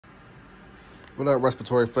What up,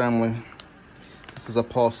 Respiratory family? This is a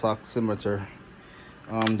pulsoximeter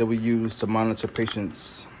that we use to monitor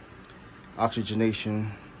patients'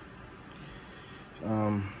 oxygenation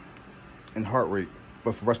and heart rate.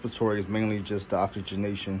 But for respiratory, it's mainly just the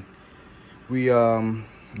oxygenation.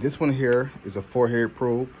 This one here is a forehead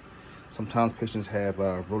probe. Sometimes patients have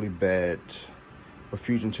really bad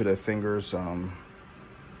perfusion to their fingers or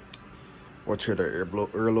to their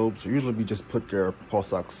earlobes. So usually we just put their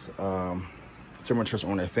pulse ox thermometers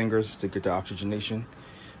on their fingers to get the oxygenation.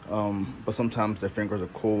 But sometimes their fingers are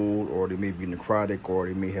cold, or they may be necrotic, or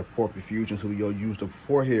they may have poor perfusion. So we'll use the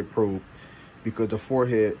forehead probe because the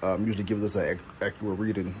forehead usually gives us an accurate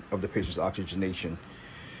reading of the patient's oxygenation.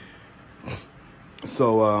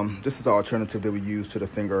 So this is our alternative that we use to the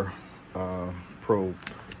finger probe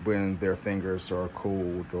when their fingers are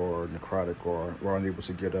cold or necrotic or unable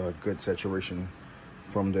to get a good saturation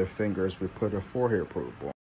from their fingers. We put a forehead probe on.